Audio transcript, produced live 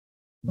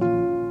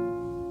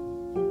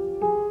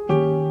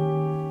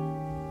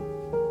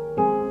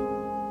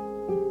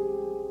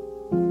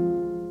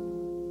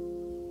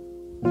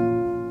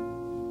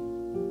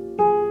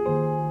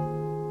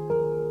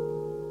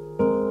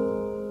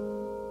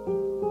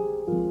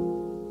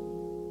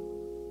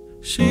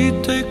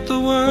She'd take the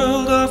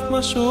world off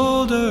my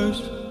shoulders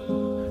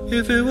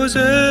if it was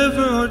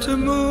ever hard to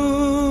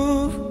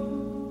move.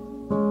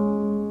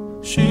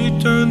 She'd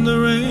turn the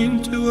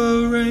rain to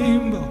a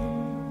rainbow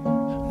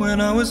when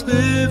I was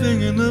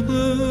living in the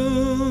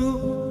blue.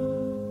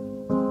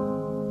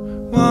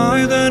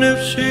 Why then, if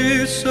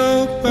she's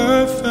so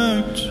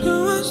perfect,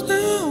 do I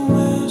still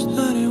wish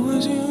that it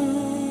was you?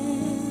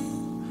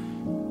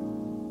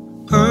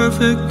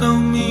 Perfect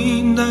don't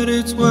mean that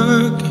it's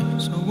working,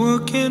 so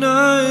what can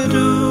I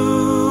do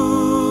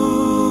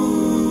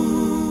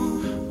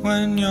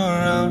when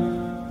you're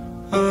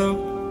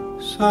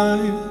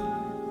outside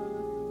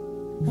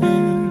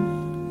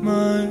in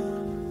my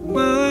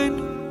mind?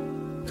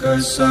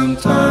 'Cause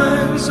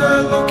sometimes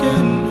I look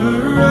in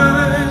her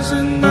eyes,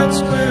 and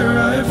that's where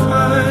I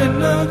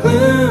find a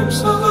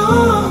glimpse of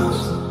us.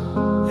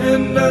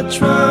 And I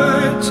try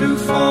to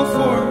fall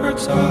for her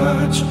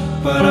touch,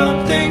 but I'm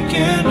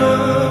thinking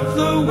of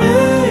the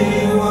way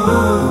it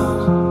was.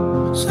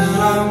 Said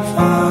I'm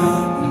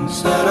fine and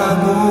said I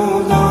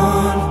moved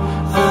on.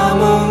 I'm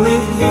only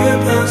here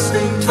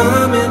passing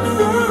time in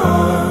her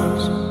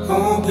arms,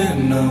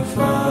 hoping I'll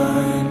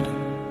find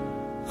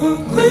a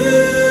glimpse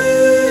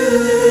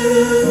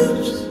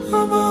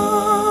of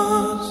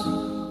us.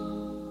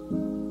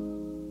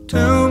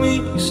 Tell me,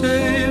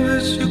 save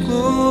us your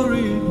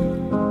glory.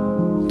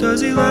 Does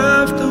he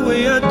laugh the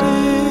way I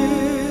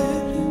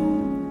did?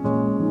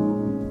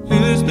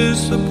 Is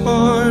this a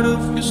part of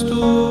your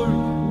story,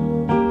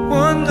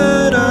 one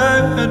that I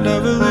had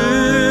never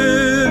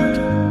lived?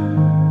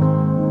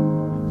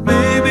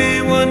 Maybe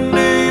one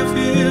day you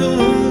feel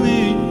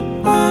lonely,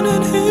 and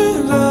in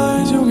his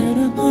eyes you'll get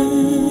a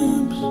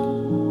glimpse.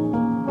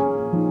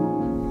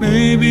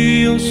 Maybe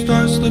you'll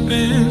start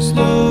slipping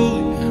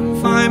slowly and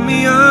find me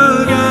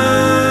again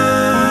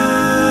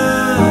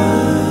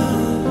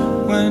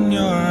when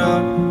you're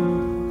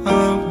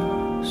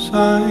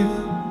outside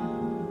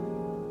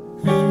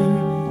in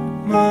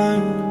my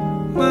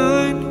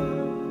mind.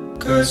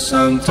 'Cause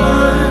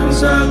sometimes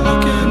I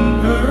look in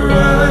her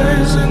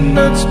eyes, and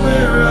that's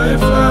where I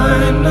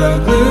find a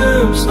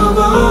glimpse of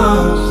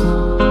us.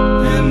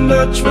 And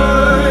I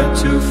try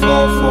to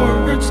fall for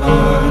her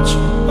touch,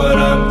 but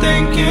I'm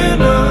thinking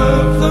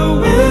of the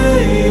way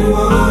it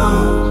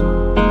was.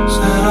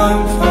 Said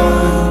I'm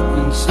fine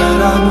and said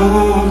I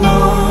moved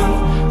on.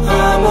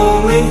 I'm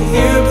only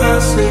here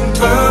passing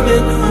time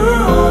in her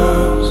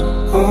arms,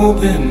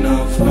 hoping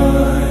I'll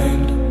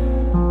find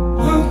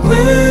a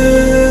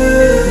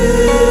glimpse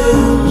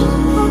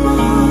of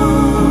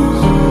us.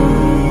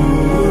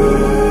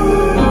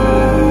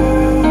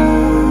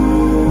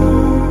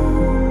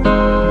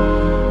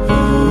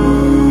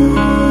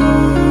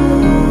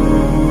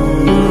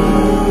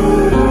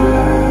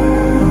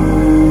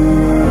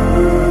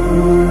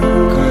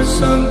 'Cause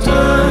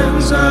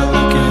sometimes I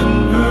look in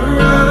her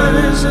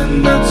eyes, and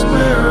that's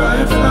where I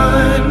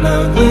find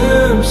a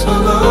glimpse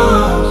of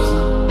us.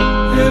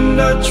 And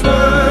I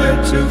try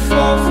to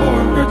fall for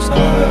her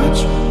touch,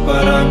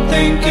 but I'm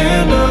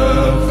thinking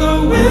of the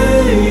way